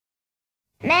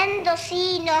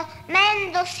Mendocino,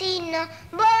 Mendocino,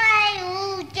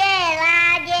 boleju tě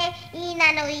ládě i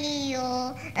na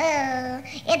nojího.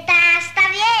 Je ta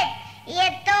stavět, je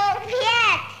to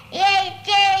věd, je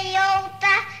tě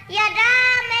jouta, jadá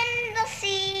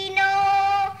Mendocino,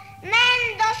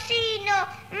 Mendocino,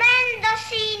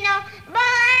 Mendocino,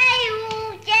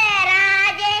 boleju tě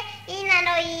ládě i na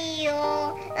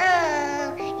nojího.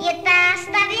 Je ta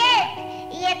stavět,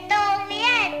 je to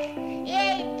věd, je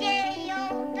tě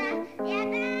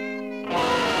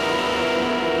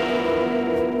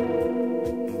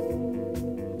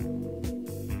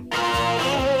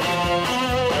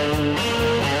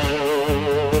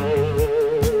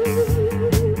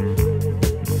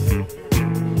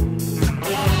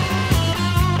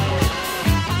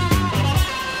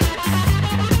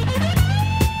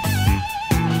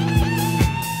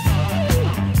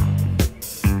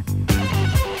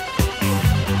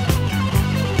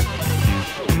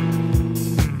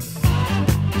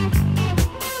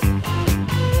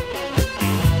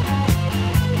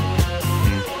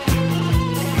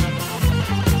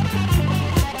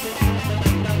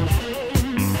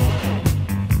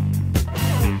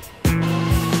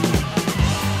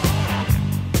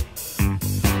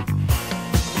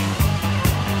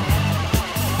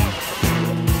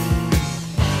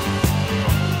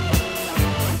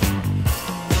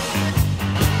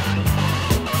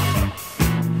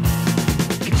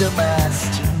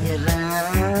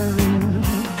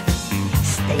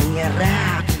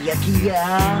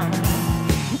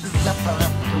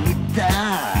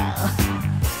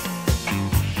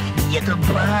je to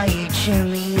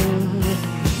báječný,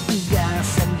 já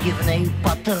jsem divnej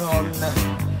patron,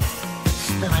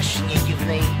 strašně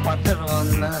divnej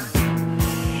patron,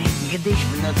 když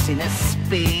v noci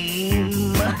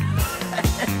nespím,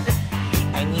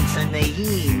 ani se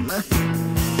nejím,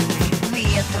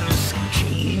 větr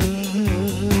skučí,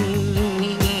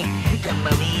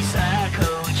 tmavý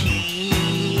zákoučí,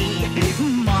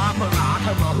 mám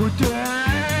rád mohutej,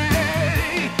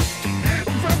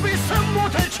 vrby jsem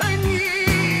utečení,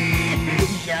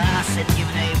 já jsem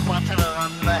divnej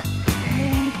patron,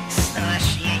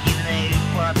 strašně divnej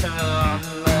patron,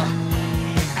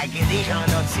 a když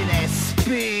v noci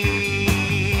nespím,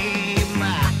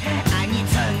 ani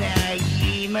co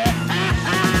nejím,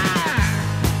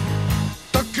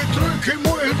 taky trojky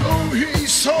moje dlouhý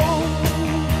jsou,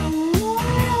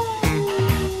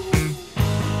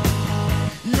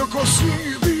 jako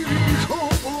sníh bílých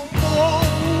obou.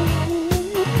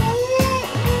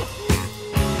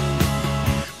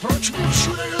 Proč mi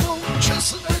všude jenom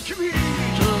česnek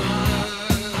víte,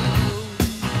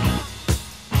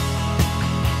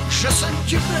 že jsem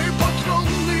divnej patron,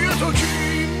 je to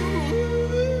tím.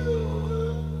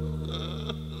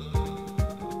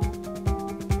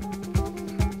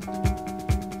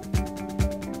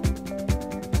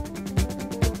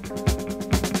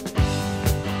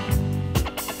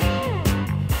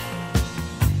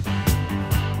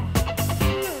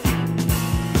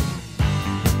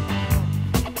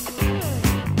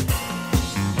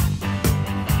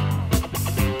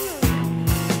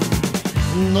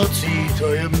 Nocí to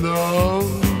je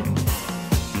mnou,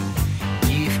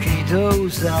 dívky jdou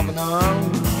za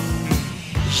mnou,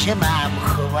 že mám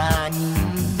chování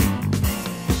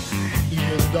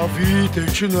jen na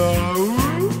výtečnou.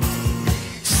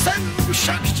 Jsem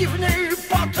však divnej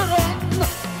patron,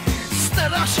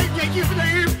 strašně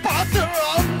divnej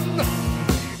patron,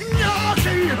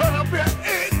 nějaký Hrabě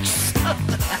X,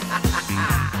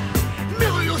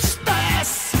 miluju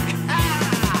S.O.S.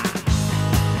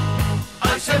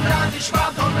 Jsem rád, když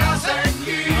mám to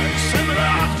mrazení. Jsem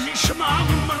rád, když mám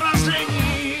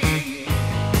mrazení.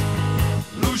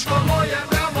 Lůžko moje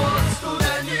mramor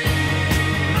studený.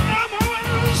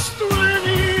 Mramor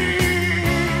studený.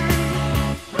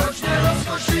 Proč mě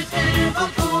rozkošvití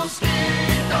vlku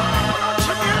skýtá?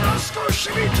 Proč mě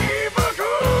rozkošvití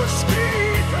vlku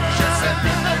skýtá? Že jsem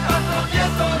divnej patron,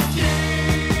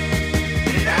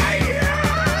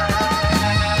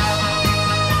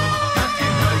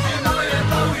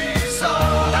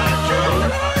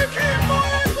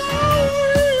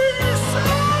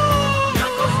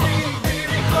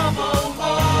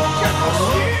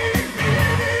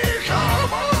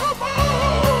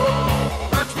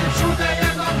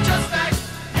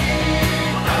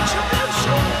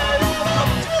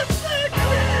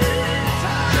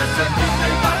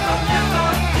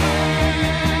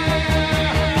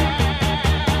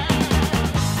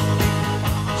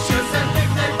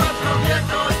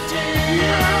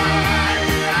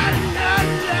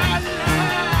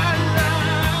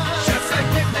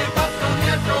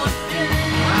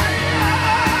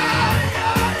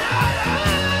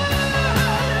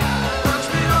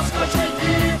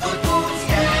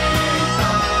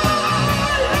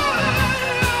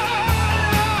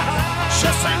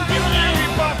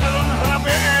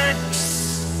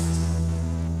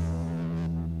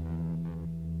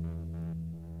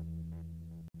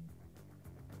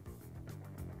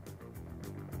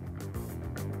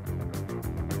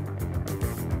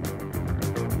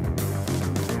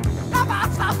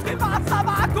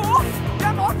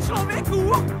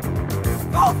 člověku,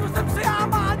 koho jsem si já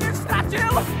málně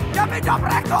ztratil, je mi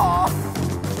dobrého.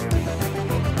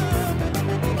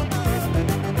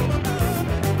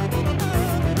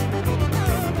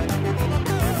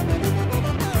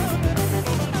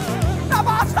 Na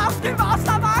václavském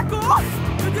Václaváku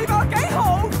vidí velký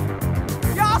houf.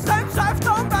 Já jsem se v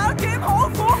tom velkým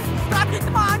houfu ztratit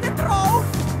máně trouf.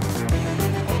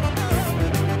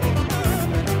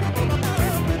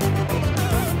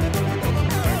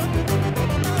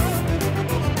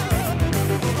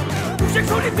 Už jak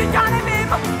jsou lidi, já nevím,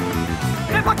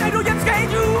 nepak najdu dětský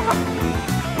dům.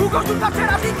 Hugo Zubta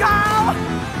včera říkal,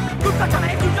 Zubta čo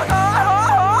nejdu to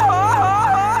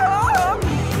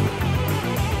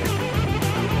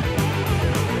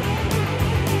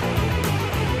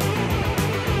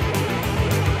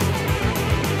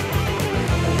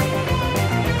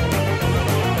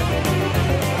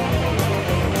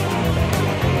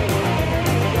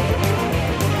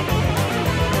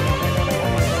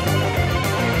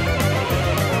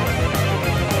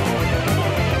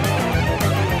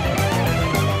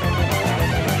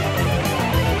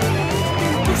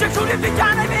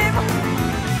já nevím,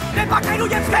 nepak najdu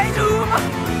dětský dům.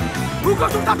 Hugo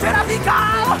Zubta včera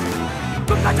říkal,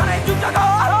 Zubta čo nejdu to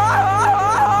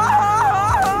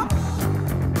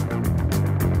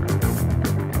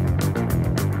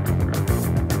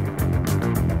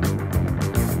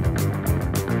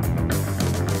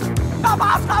na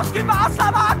václavském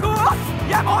Václaváku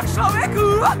je moc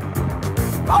člověku.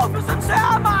 Koupil jsem se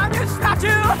a mámě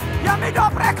ztratil, je mi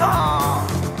dobrého.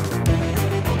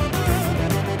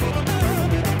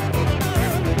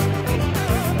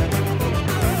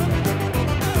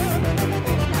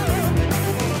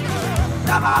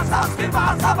 Na václavském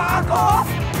Václaváku,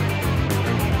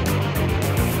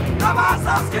 na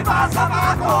václavském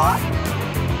Václaváku.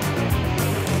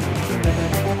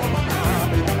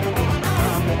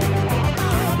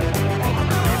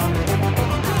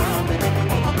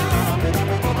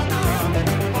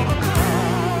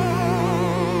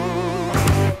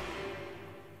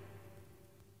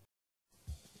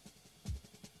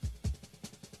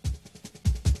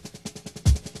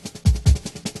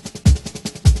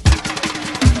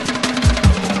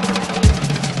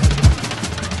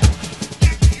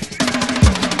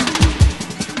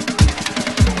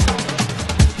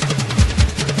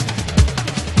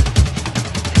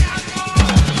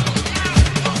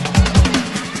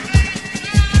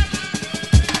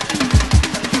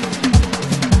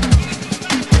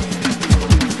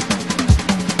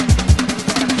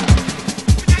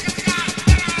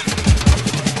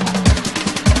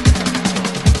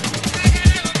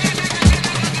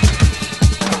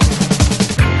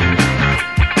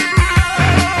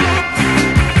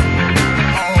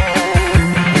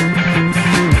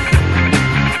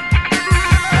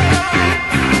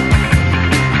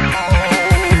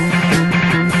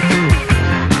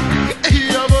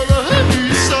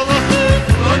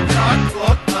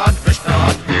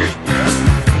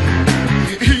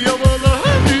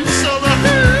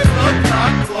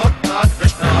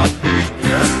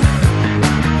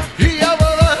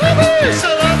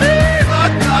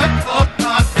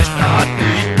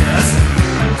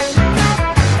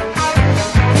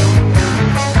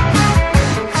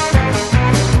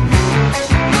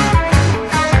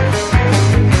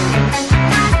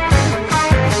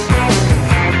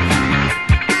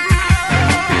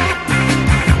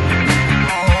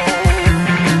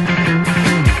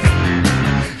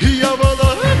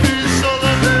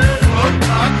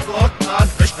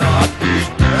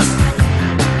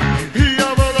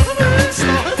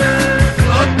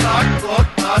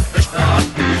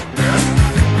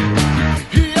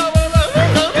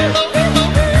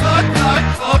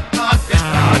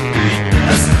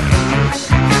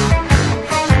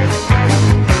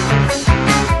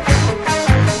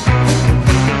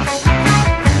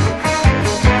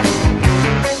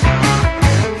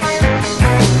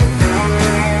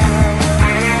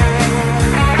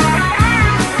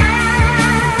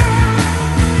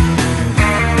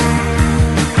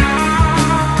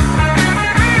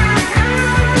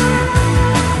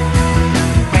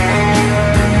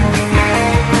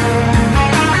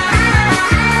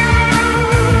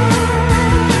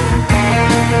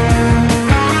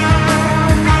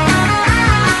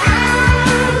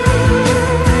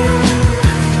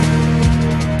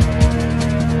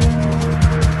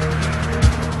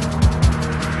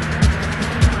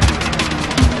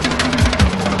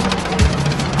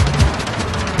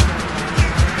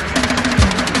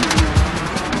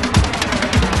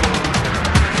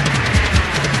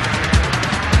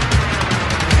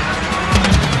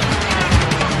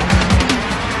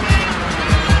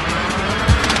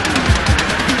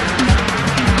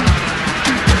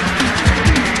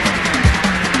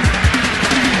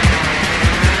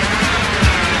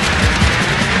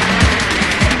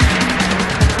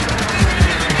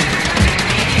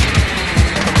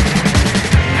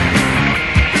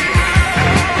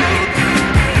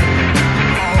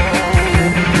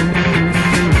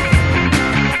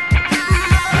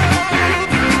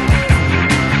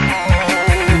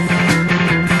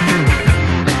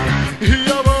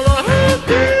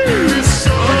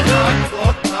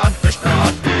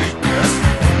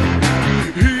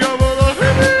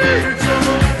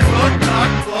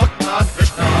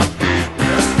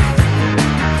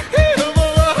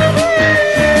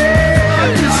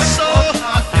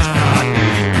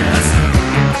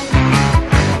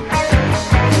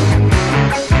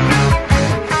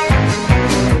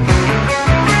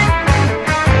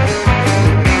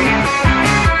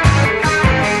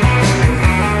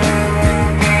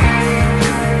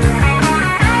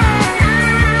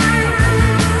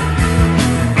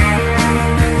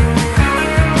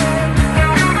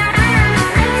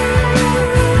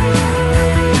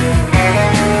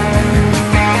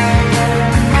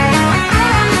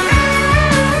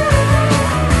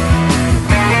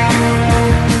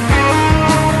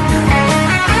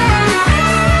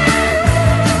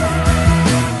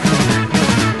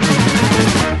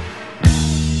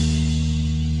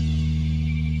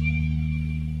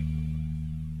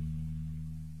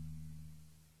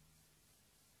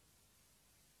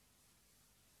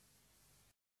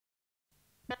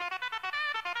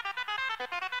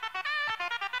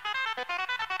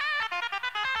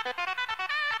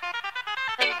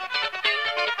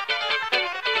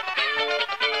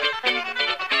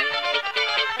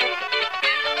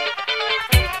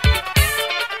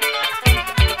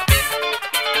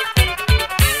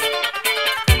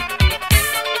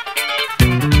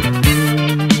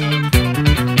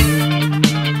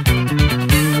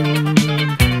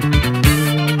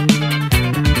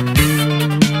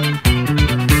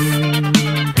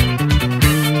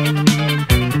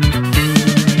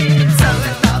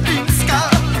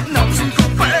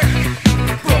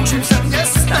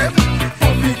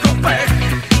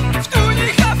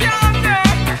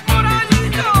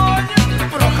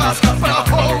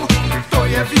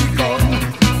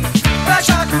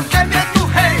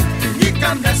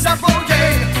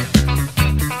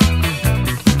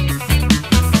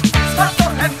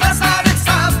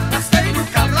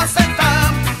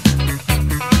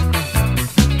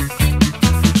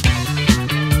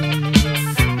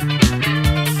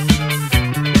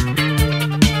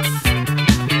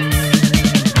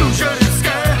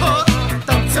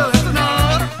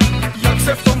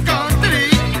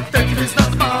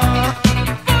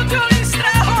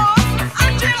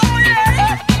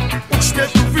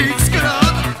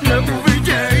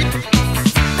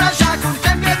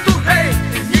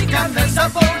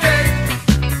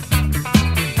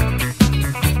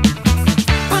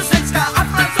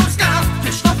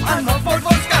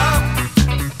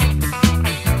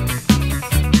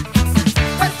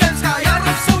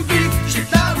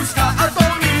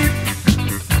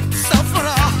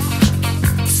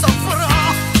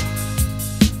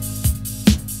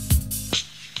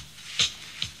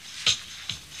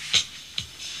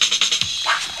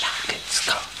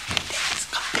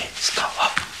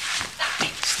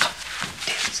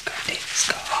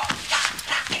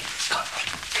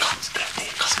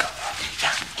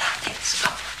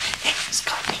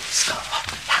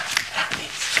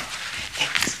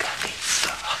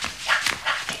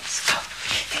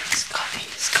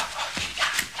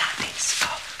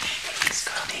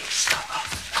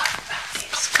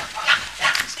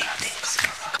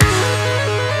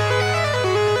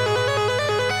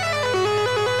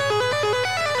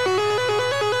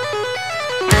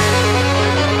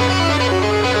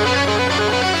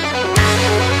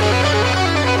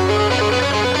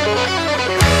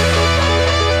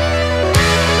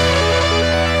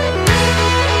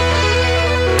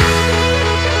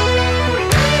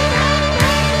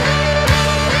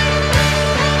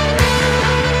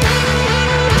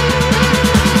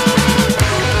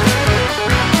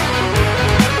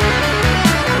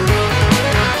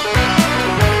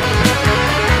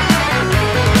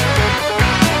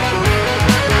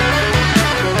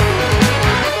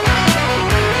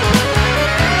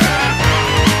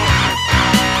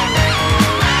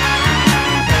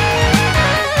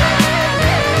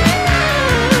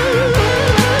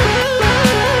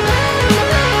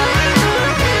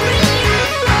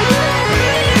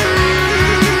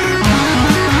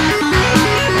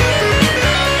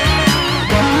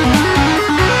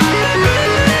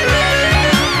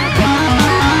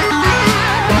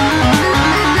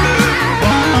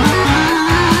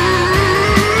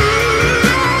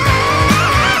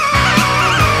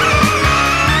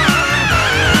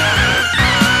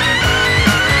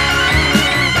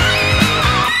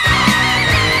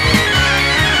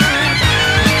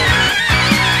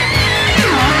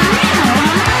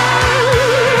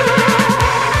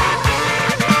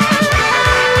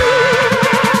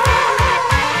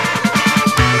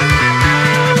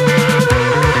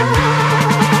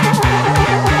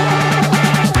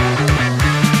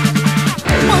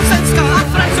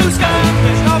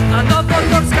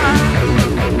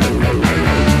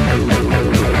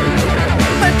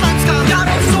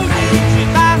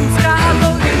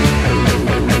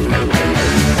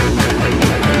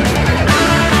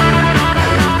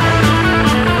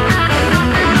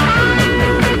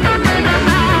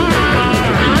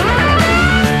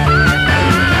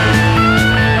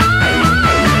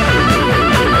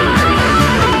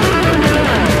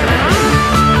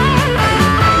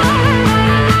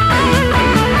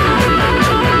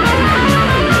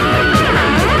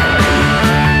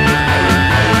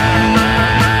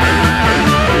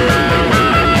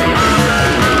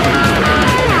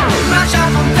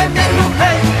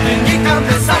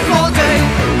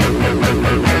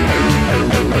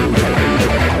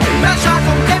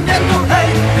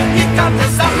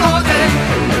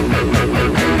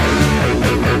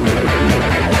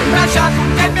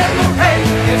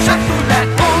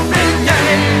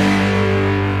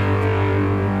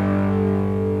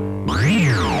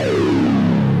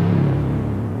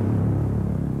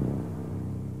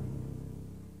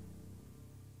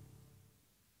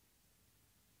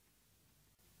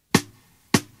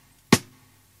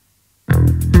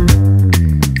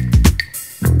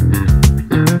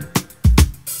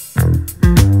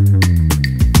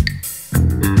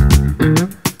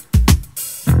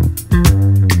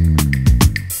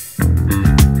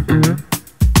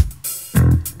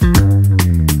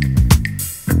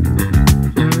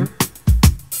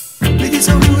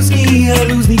 a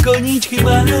různý koníčky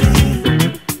mají.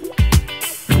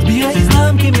 Zbírají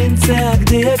známky, mince a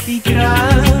kde jaký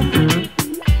krám.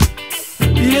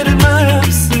 Jeden má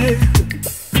rapsy,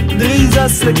 druhý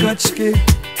zase kočky.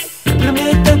 Pro mě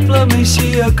je teplo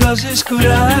myší a kožišku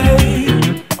ráj.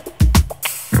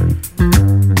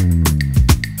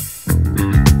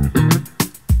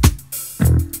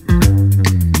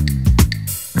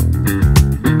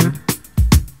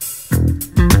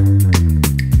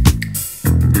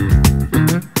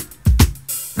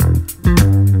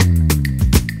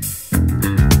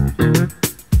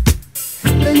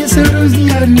 Lidi jsou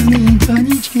různý a různý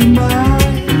koníčky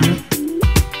mají.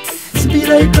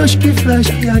 Zbírají košky,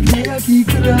 flašky a nějaký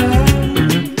krám.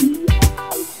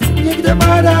 Někdo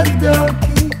má rád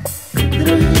vdolky,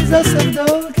 druhý zase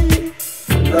vdolky.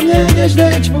 Pro mě je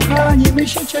něžné čmuchání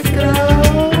myšiček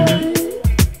kraj.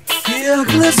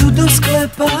 Jak lezu do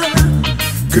sklepa,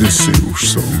 Krysy už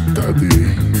jsou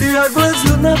tady, jak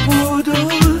lezu na půdu,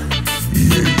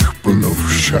 je jich plno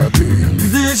všady.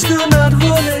 když jdu na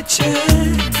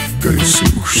dvoreček, Krysy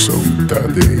už jsou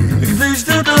tady, když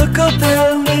jdu do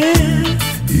kotelny,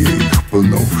 je jich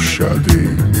plno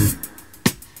všady.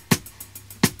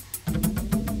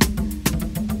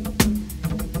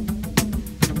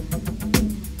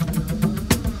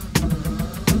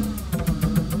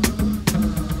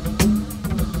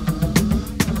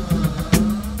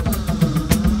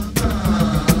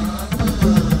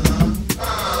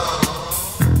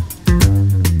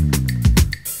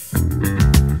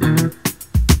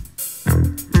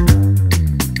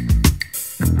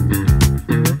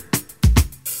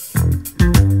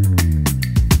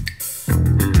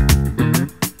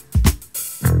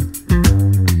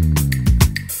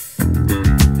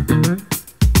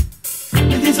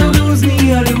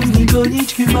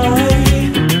 koníčky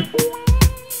mají.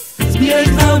 Zbírají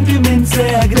známky,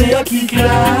 mince a kde jaký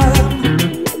krám.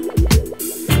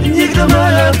 Někdo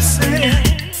má rapsy,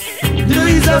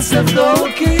 druhý zase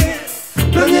vdolky.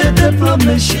 Pro mě teplo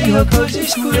myšího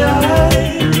kožišku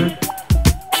ráj.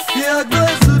 Jak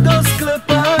vlezu do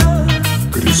sklepa,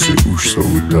 krysy už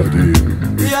jsou tady.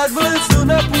 Jak vlezu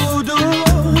na půdu,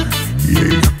 je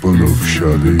jich plno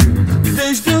všady.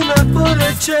 když jdu na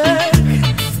poreček,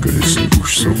 krysy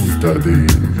už jsou tady.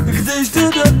 když jdu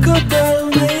do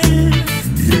kotelny,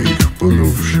 je jich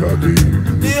plno všady.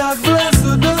 jak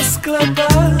vlezu do sklepa,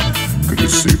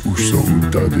 krysy už jsou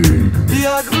tady.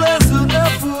 jak vlezu na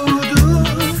půdu,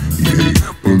 je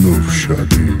jich plno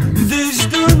všady. když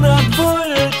jdu na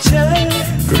poreček,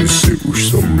 krysy už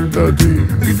jsou tady.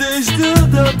 když jdu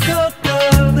do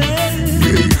kotelny,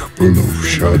 je jich plno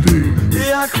všady.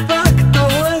 jak pak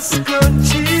tohle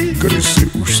skončí, krysy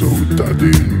už jsou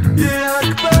tady.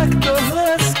 jak pak tohle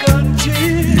skončí,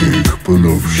 je jich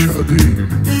plno všady.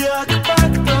 jak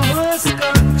pak tohle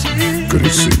skončí,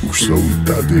 krysy už jsou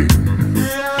tady.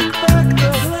 jak pak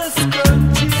tohle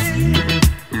skončí.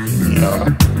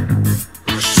 Mňap,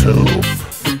 chřup.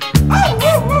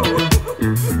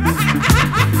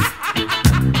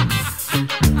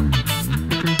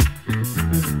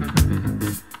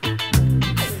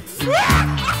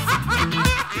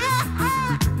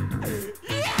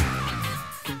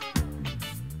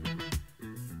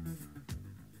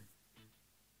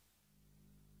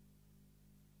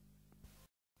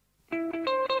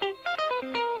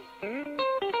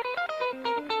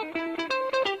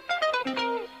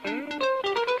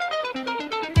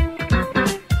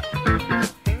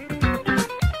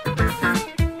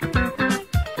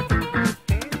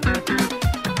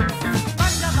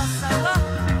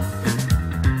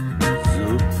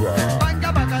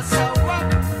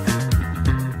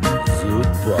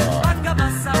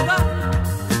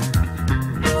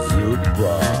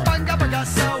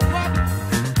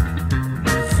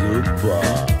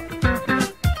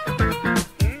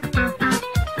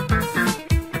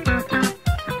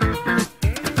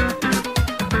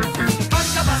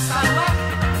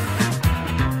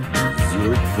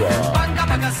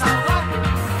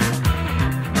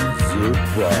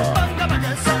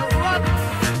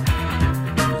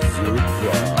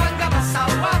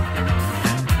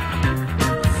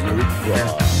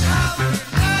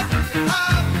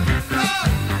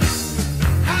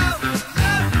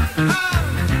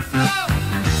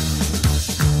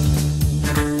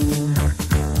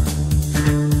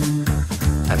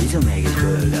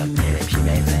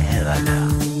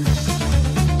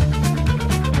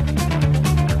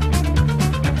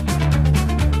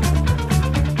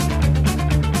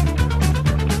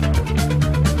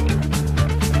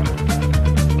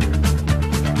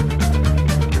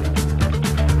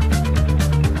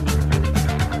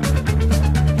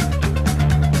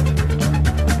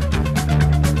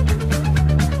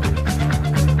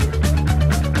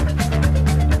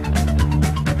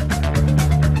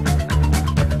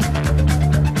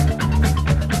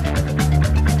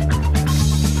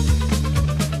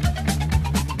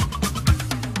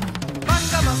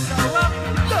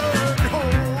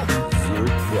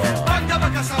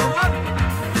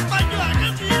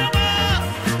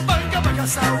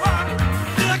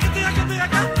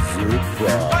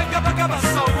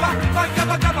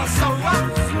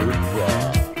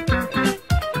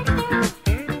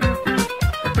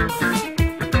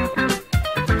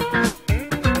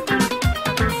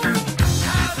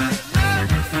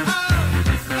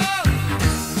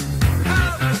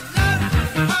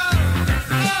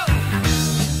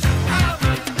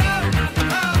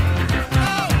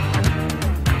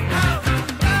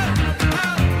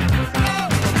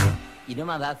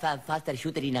 a faster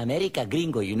shooter in America,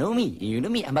 gringo. You know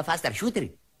me? I'm a faster shooter.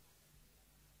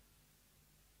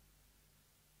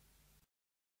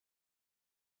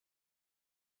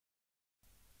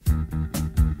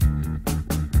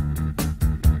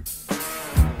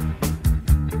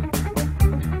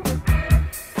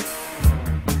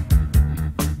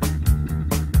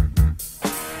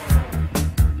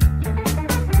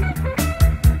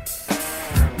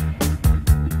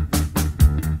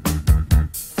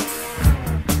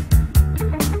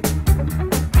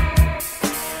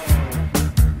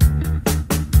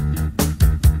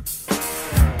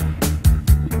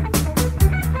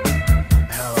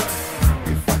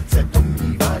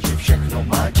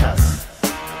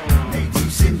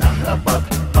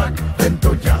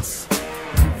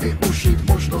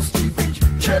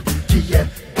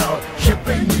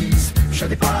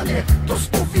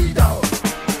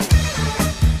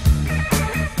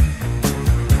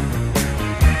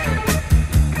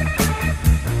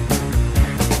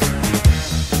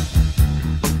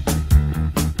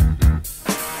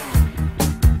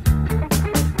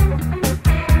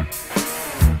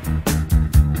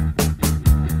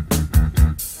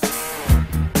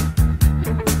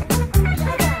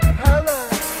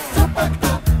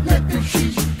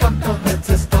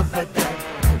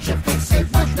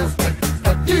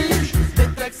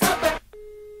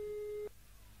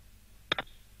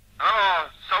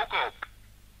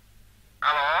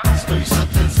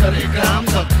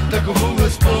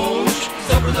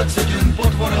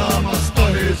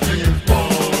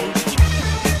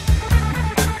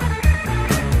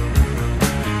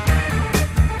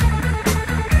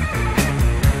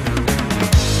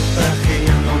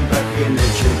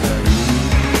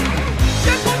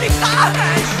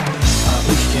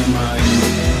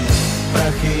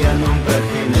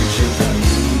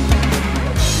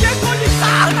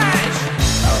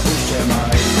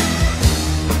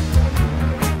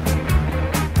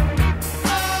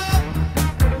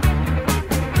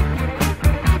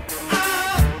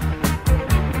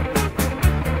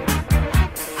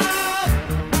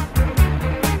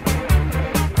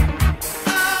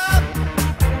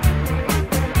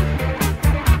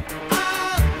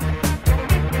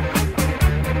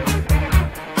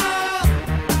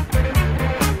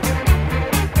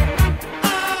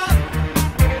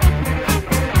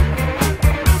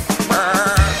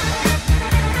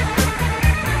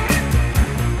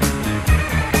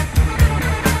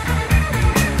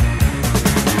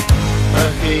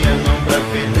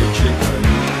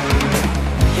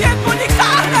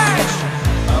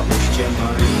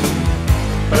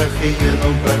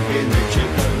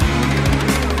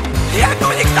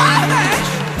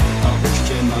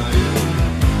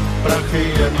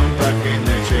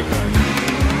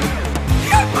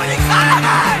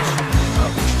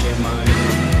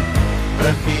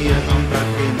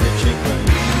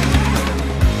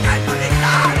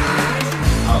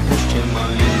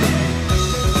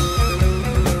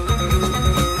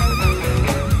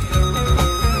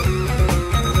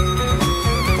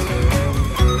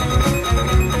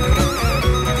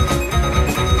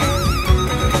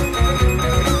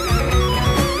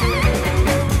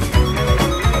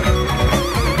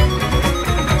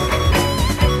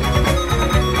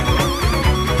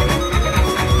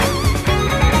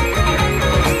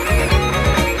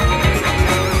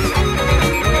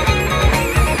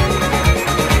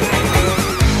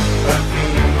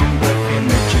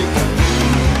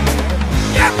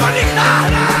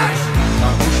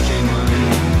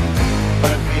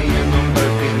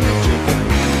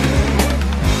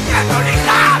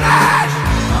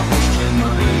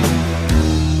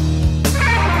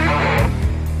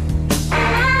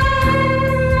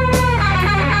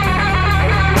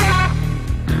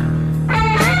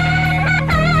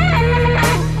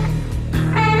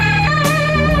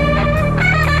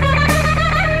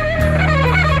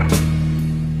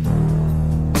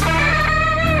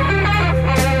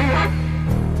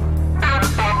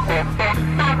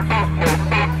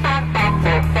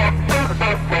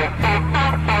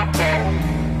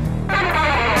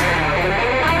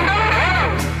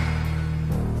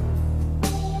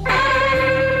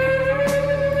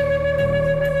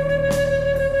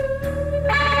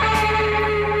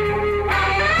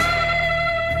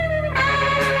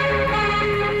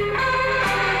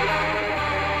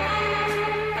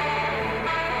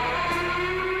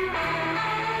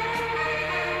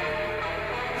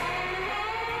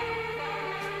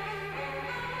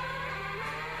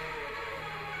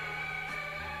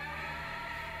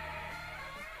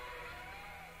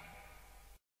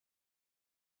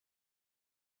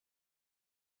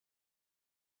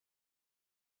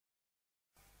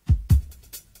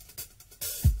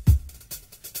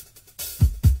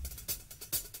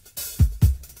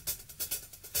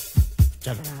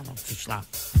 Včera ráno přišla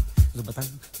Zubatá,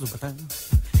 Zubatá.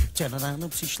 Včera ráno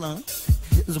přišla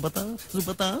Zubatá,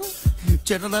 Zubatá.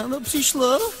 Včera ráno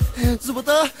přišla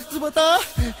Zubatá, Zubatá.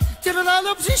 Včera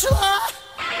ráno přišla.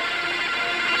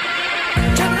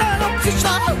 Včera ráno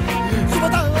přišla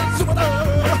Zubatá, Zubatá.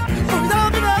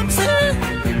 Povídám vám si,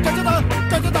 kaťata,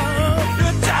 kaťata.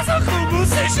 Časochu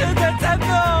musíš jít se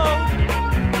mnou.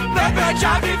 Nebe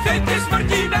žádný finty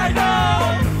smrti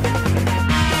nejdou.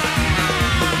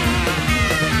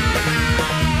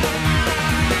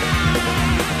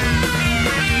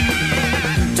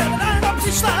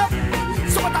 Přišla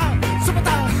Zubatá,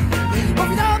 Zubatá.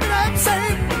 Povídám vám si,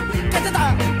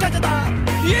 kaťata, kaťata.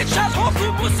 Je čas,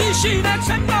 hochu, musíš jít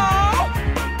se mnou.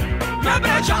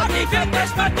 Nebe žádný finty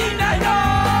smrti nejdou.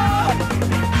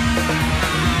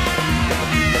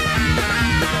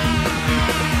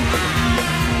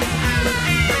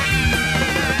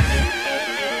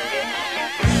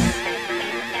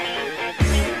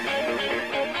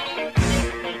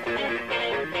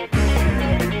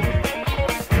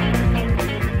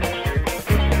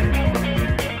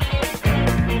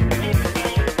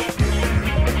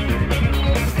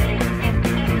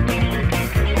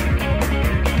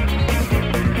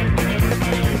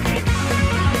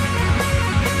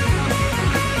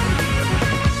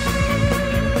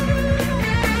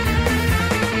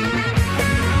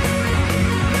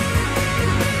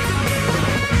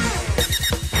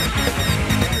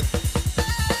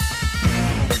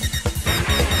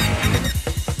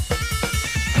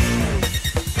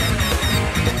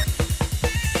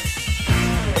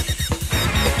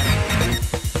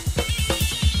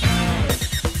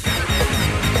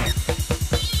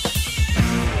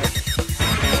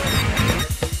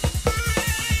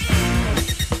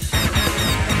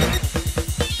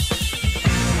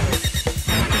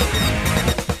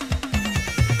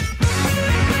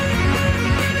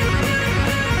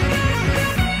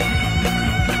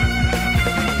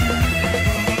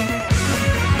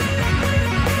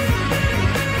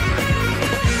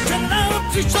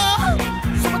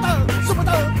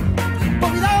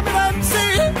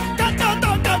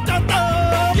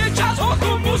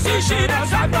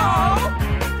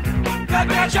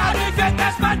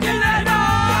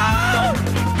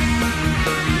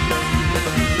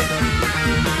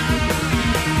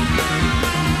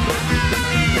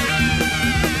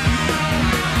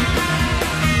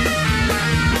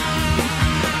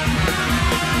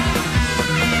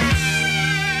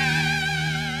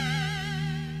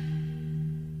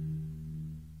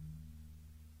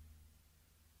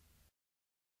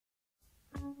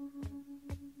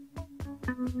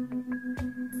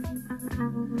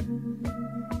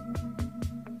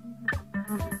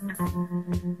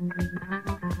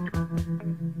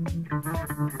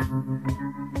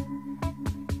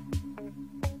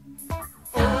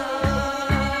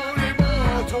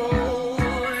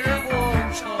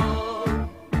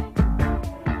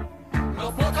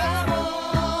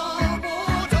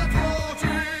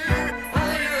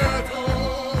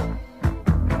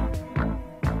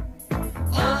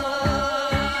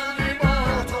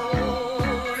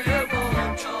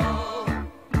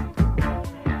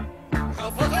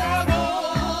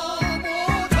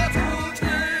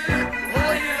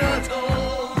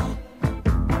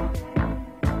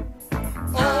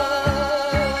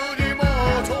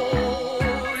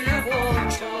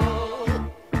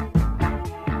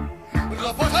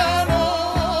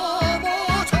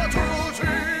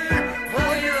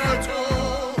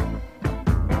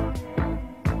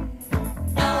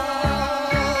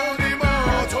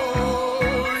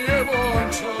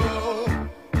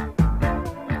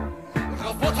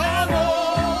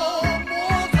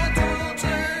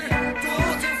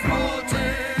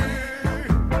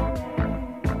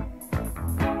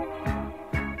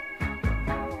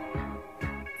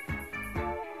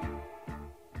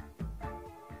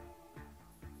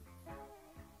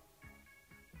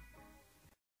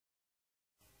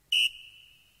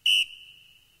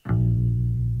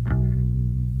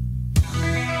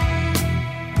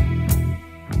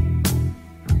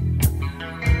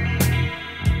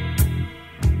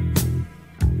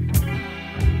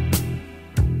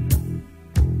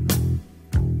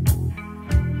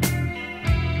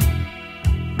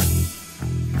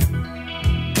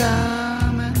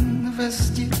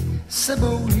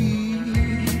 Sebou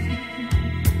jít.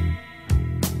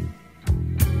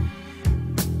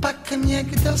 Pak mě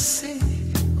kdo si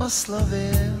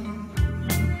oslovil,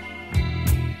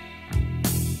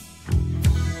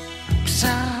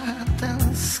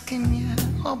 přátelsky mě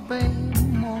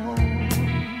obejmul,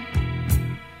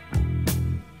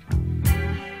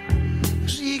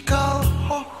 říkal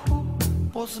hochu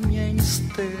pozměň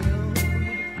styl.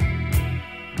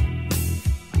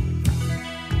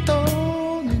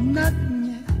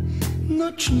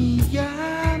 noční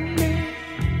jámy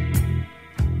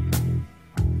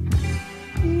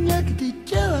někdy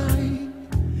dělají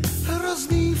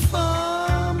hrozný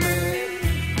fámy.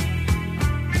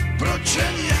 Proč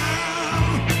jen já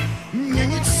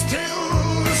měnit styl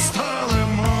stále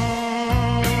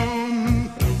mám?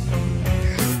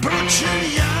 Proč jen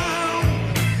já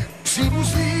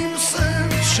příbuzným se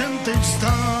všem teď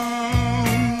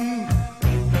stám?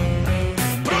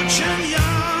 Proč jen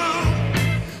já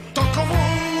takovou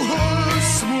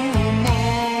smůlu mám?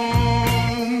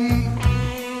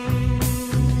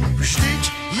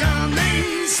 Vždyť já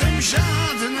nejsem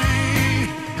žádnej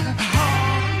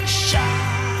hošánek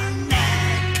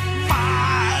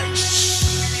váš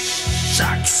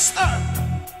šax.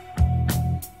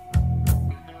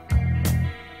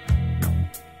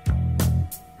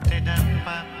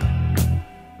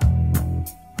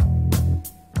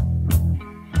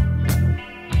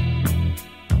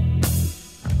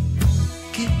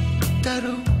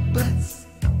 Kytaru bez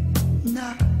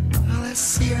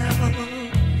nález jel,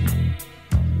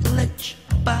 leč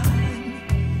pán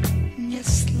mě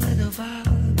sledoval.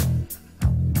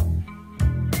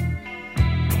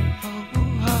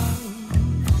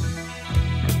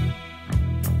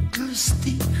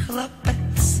 Tlustý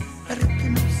chlapec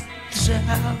rytmus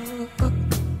dřel,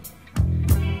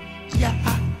 já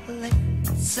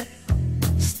lehce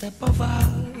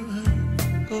stepoval.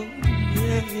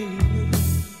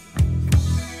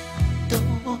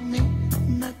 Tóny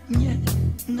na dně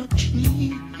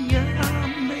noční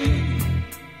jámy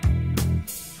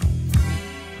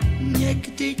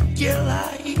někdy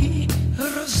dělají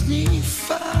hrozný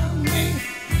fámy.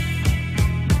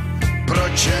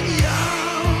 Proč jen já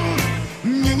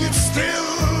měnit styl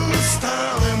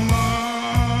stále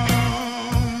mám?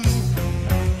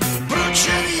 Proč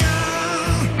jen já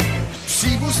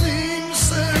příbuzným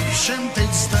se všem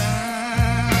teď stám?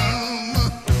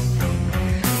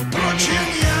 Proč jen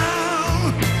já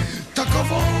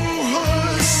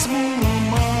takovouhle smůlu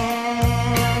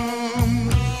mám?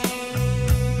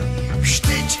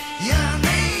 Vždyť já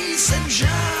nejsem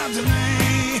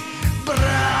žádnej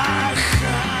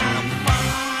brácha.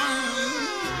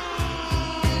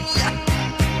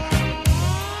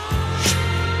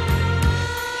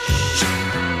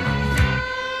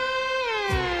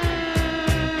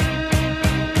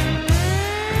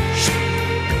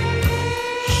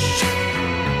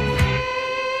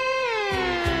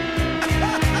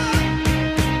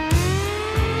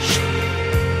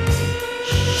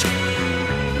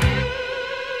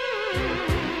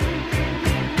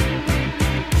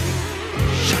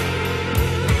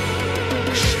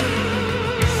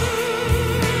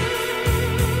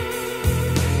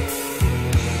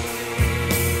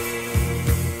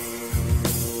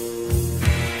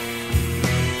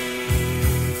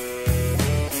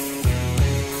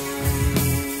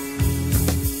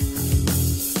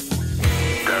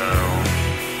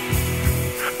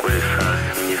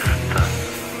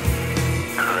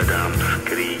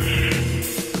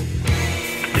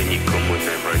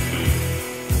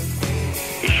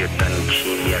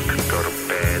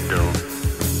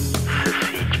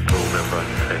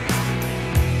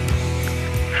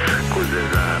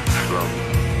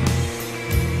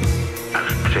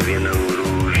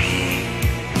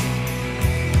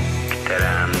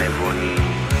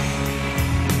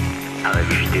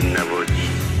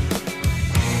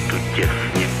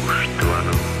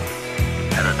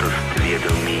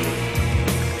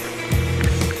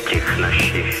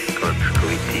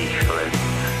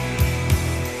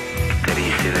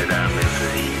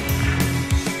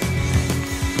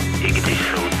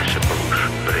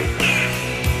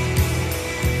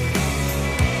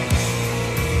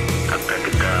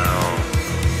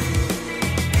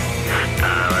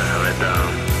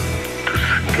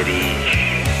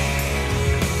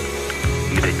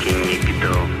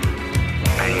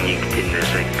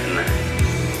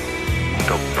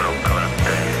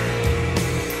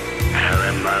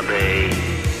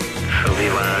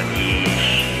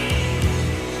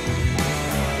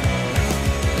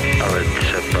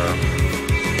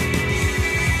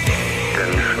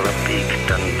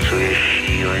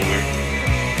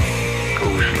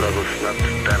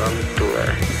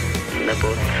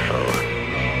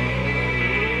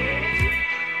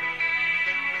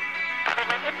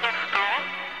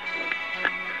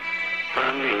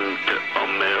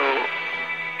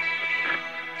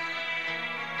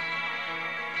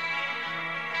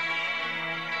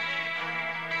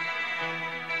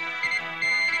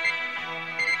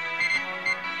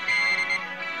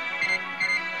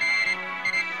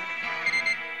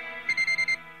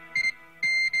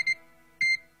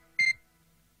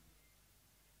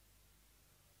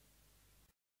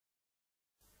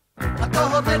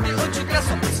 toho bědy oči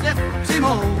krasopisně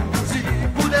přimouří,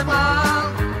 bude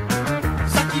mál.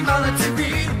 Zatím ale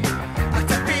civí a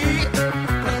chce pít,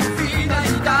 proto vína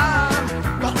jí dám.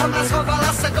 To ona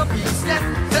schovala se do písně,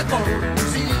 se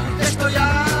bouří, kdežto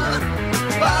já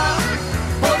vám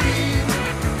povím,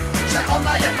 že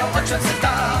ona je to, o čem se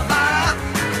zdává.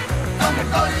 Tomu,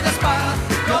 kdo jde spát,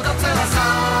 kdo docela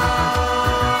sám.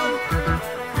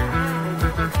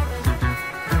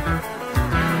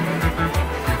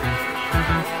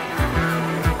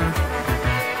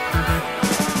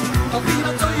 To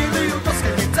víno, co jí liju do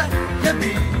sklenice, je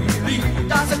bílý,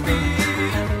 dá se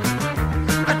pít.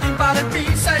 A tím pádem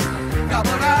píseň,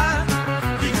 kamarád,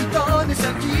 díky tóny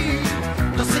se dí.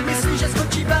 To si myslí, že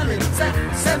skočí velice,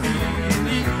 se mí.